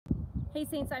Hey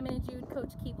St. Simon and Jude,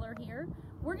 Coach Keebler here.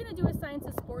 We're going to do a Science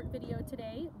of Sport video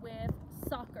today with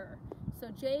soccer. So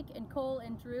Jake and Cole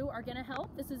and Drew are going to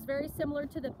help. This is very similar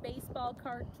to the baseball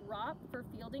card drop for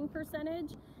fielding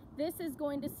percentage. This is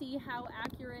going to see how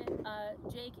accurate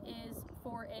Jake is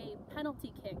for a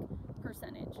penalty kick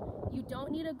percentage. You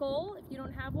don't need a goal. If you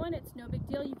don't have one, it's no big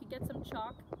deal. You could get some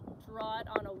chalk, draw it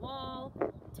on a wall,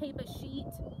 tape a sheet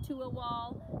to a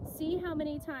wall. See how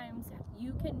many times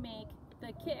you can make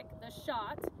the kick, the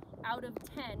shot, out of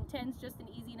 10. 10's just an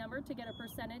easy number to get a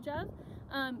percentage of.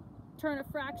 Turn a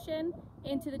fraction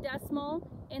into the decimal,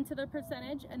 into the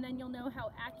percentage, and then you'll know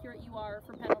how accurate you are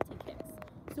for penalty kicks.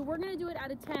 So we're going to do it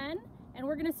out of 10, and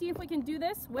we're going to see if we can do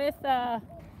this with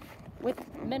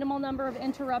minimal number of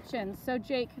interruptions. So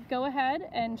Jake, go ahead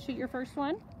and shoot your first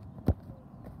one.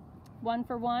 1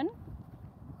 for 1.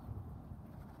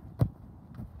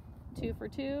 2 for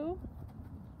 2.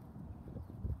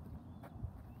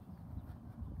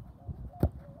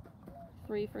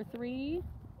 3 for 3,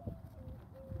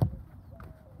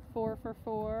 4 for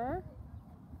 4,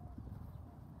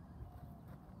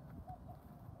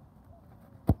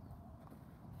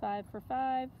 5 for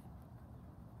 5,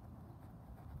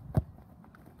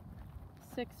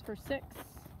 6 for 6,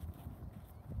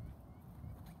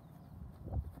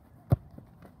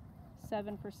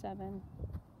 7 for 7,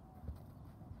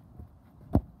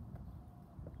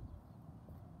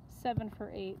 7 for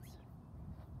 8,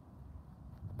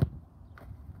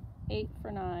 8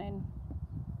 for 9,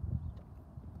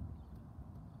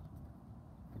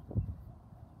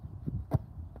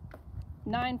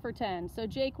 9 for 10. So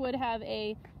Jake would have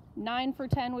a 9 for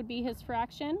 10 would be his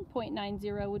fraction,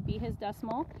 0.90 would be his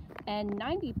decimal, and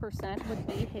 90% would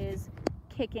be his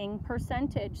kicking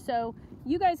percentage. So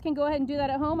you guys can go ahead and do that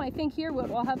at home. I think here what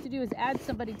we'll have to do is add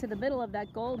somebody to the middle of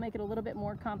that goal, make it a little bit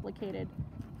more complicated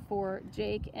for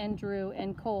Jake and Drew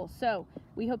and Cole. So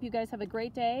we hope you guys have a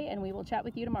great day, and we will chat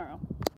with you tomorrow.